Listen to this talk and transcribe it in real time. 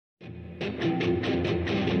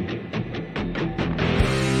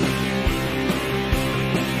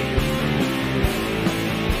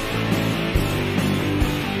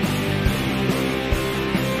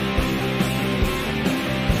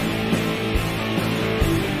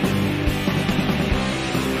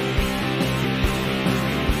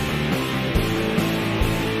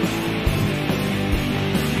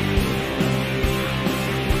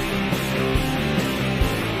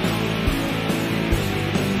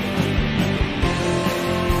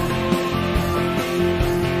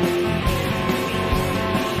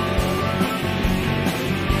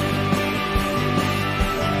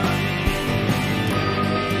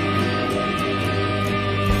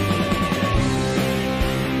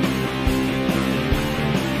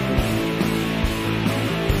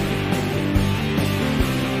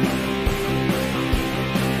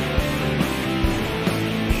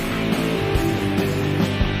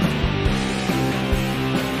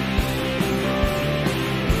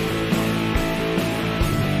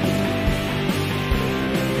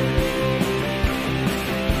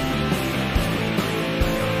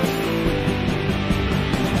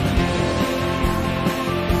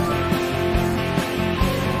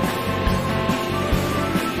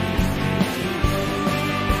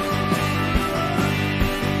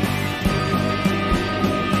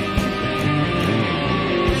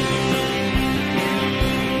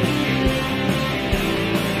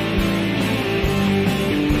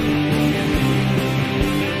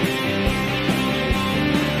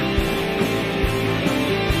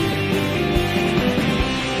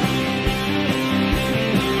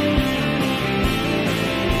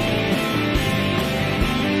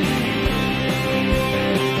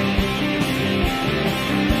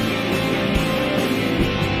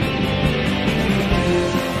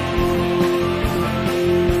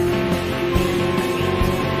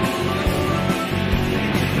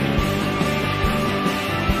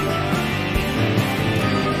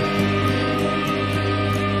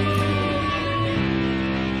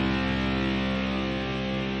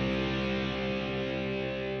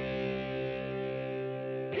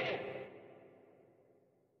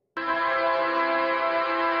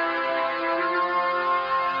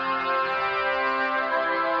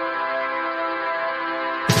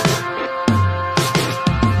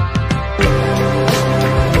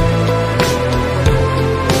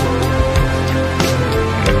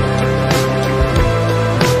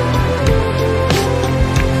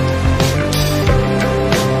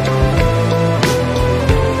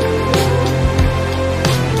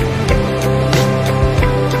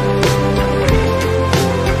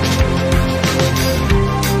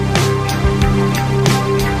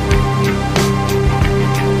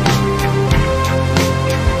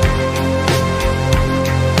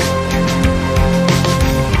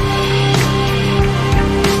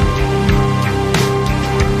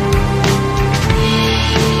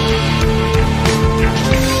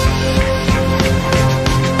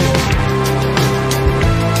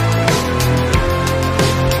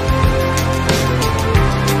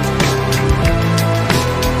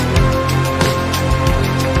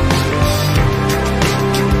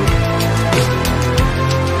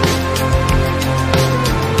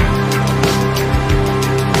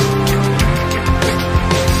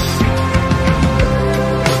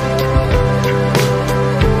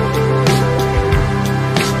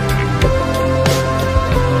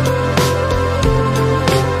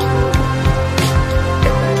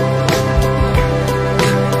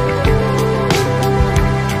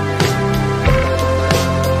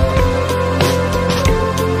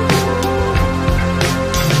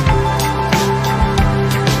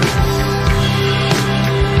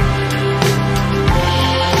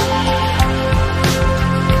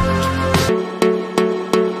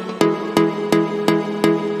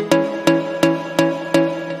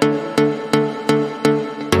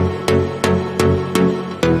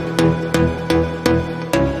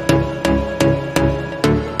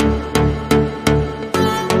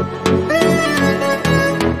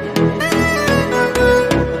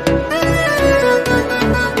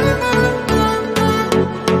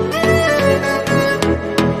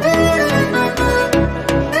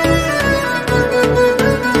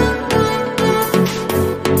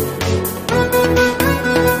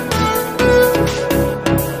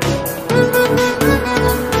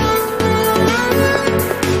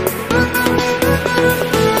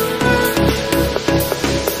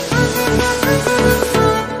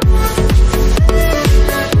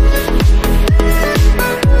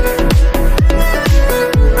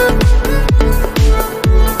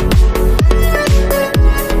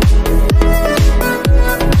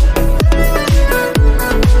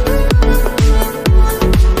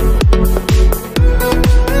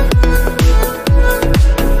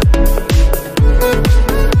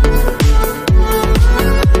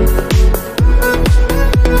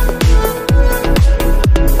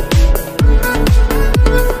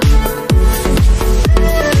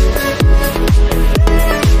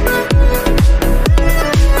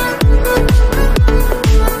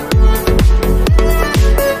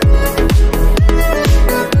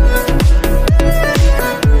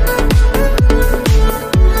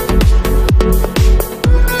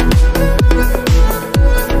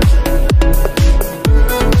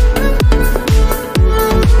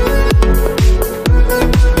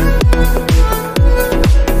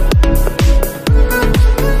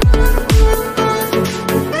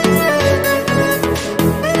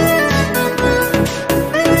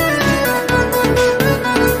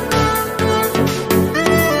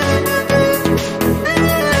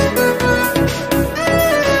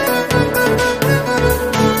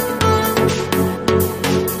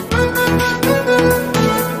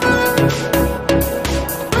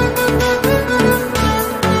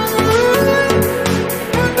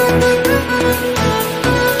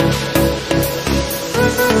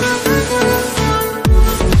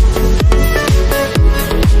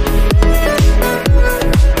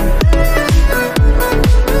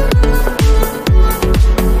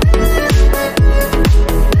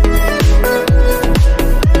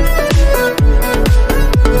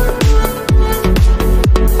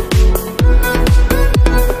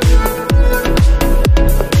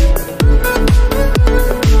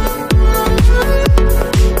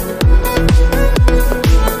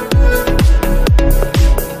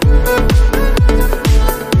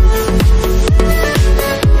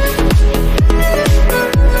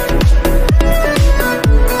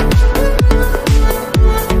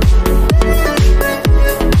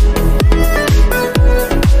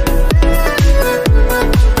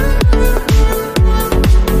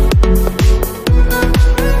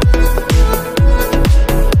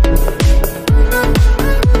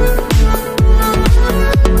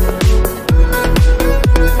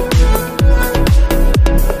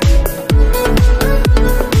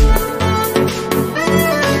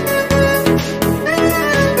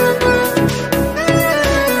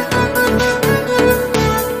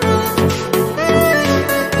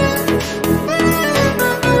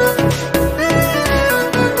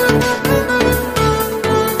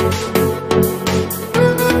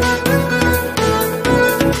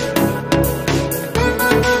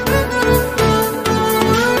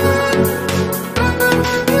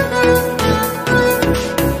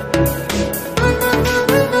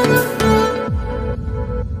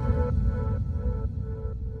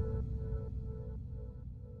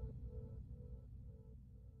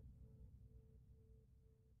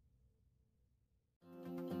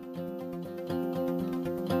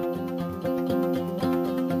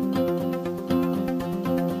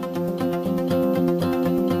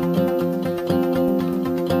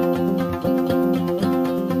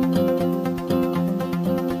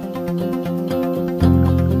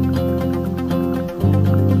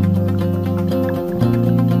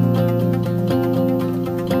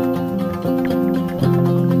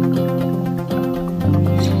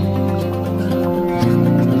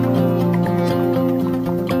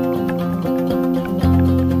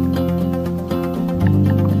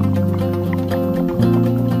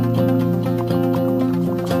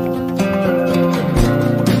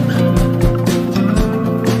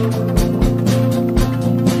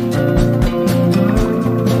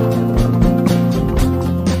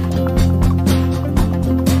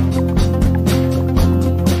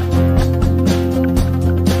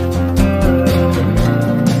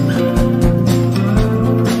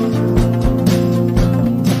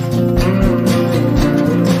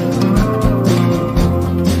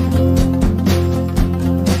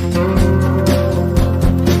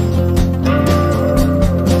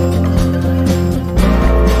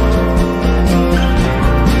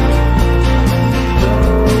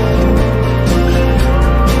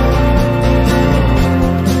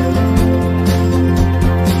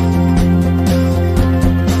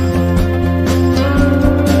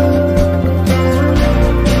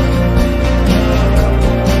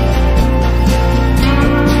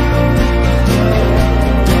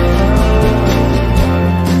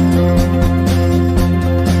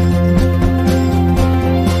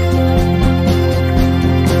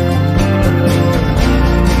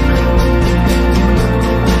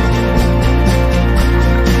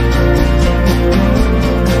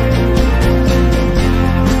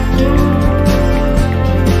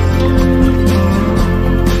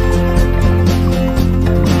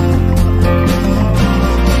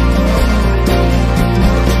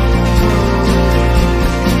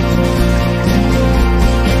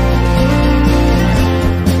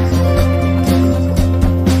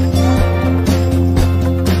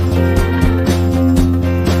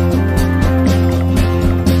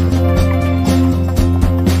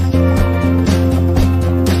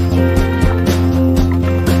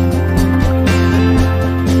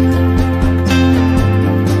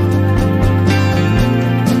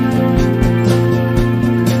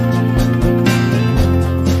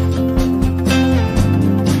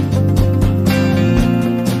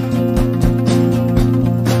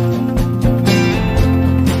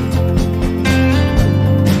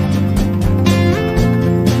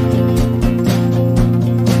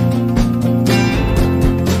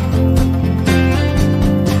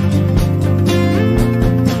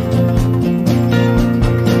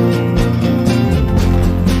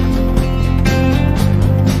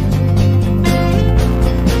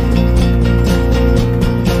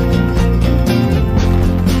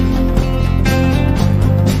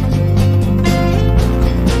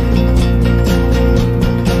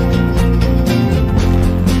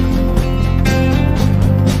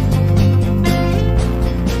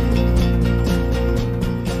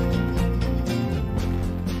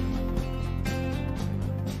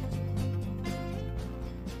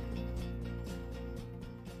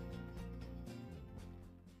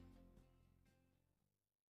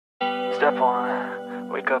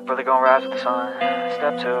Wake up, really gonna rise with the sun.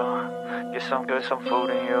 Step 2, get some good, some food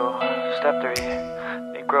in you. Step 3,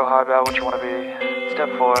 think real hard about what you wanna be. Step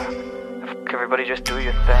 4, everybody just do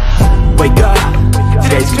your thing. Wake up,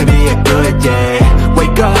 today's gonna be a good day.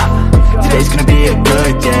 Wake up, today's gonna be a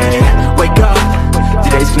good day. Wake up,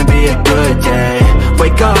 today's gonna be a good day.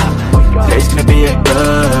 Wake up, today's gonna be a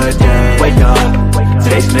good day. Wake up,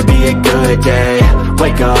 today's gonna be a good day.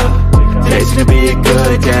 Wake up, today's gonna be a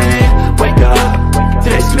good day. Wake up,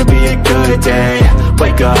 today's gonna be a good day.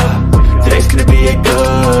 Wake up, today's gonna be a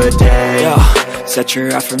good day. Yo, set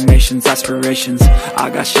your affirmations, aspirations.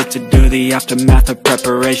 I got shit to do, the aftermath of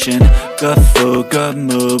preparation. Good food, good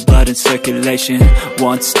mood, blood in circulation.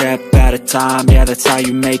 One step at a time, yeah, that's how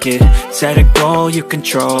you make it. Set a goal you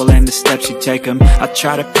control and the steps you take them. I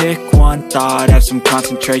try to pick one thought, have some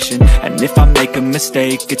concentration. And if I make a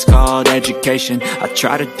mistake, it's called education. I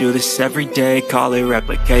try to do this every day, call it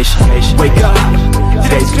replication. Wake up,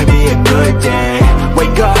 today's gonna be a good day.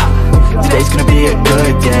 Wake up, today's gonna be a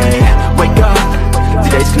good day. Wake up,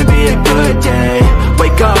 today's gonna be a good day.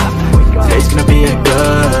 Wake up, today's gonna be a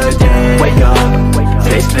good day. Wake up,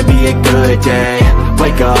 today's gonna be a good day.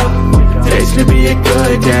 Wake up, today's gonna be a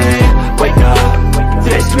good day. Wake up,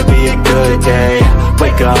 today's gonna be a good day.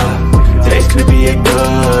 Wake up, today's gonna be a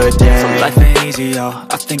good day. So life ain't easy, yo,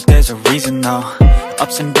 I think there's a reason though.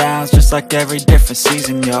 Ups and downs, just like every different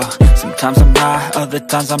season, yo. Sometimes I'm high, other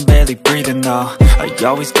times I'm barely breathing, though. I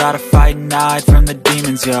always gotta fight and hide from the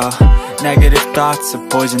demons, yo. Negative thoughts are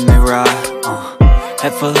poison, they rot.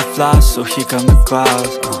 Head full of flies, so here come the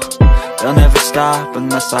clouds. They'll never stop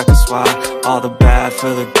unless I can swap all the bad for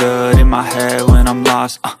the good in my head when I'm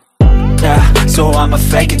lost. Yeah, so I'ma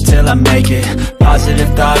fake it till I make it. Positive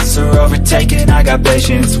thoughts are overtaken, I got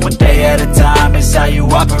patience. One day at a time is how you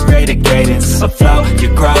operate a cadence. A flow,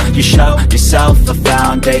 you grow, you show yourself a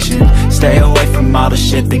foundation. Stay away from all the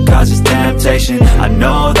shit that causes temptation. I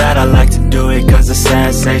know that I like to do it cause it's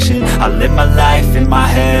sensation. I live my life in my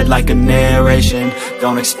head like a narration.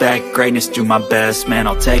 Don't expect greatness, do my best, man,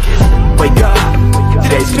 I'll take it. Wake up,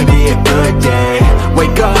 today's gonna be a good day.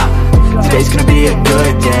 Wake up, today's gonna be a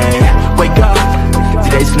good day. Wake up,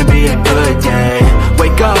 today's gonna be a good day.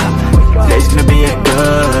 Wake up, today's gonna be a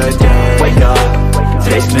good day. Wake up,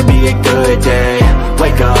 today's gonna be a good day.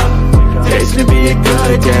 Wake up, today's gonna be a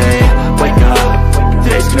good day. Wake up,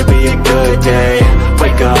 today's gonna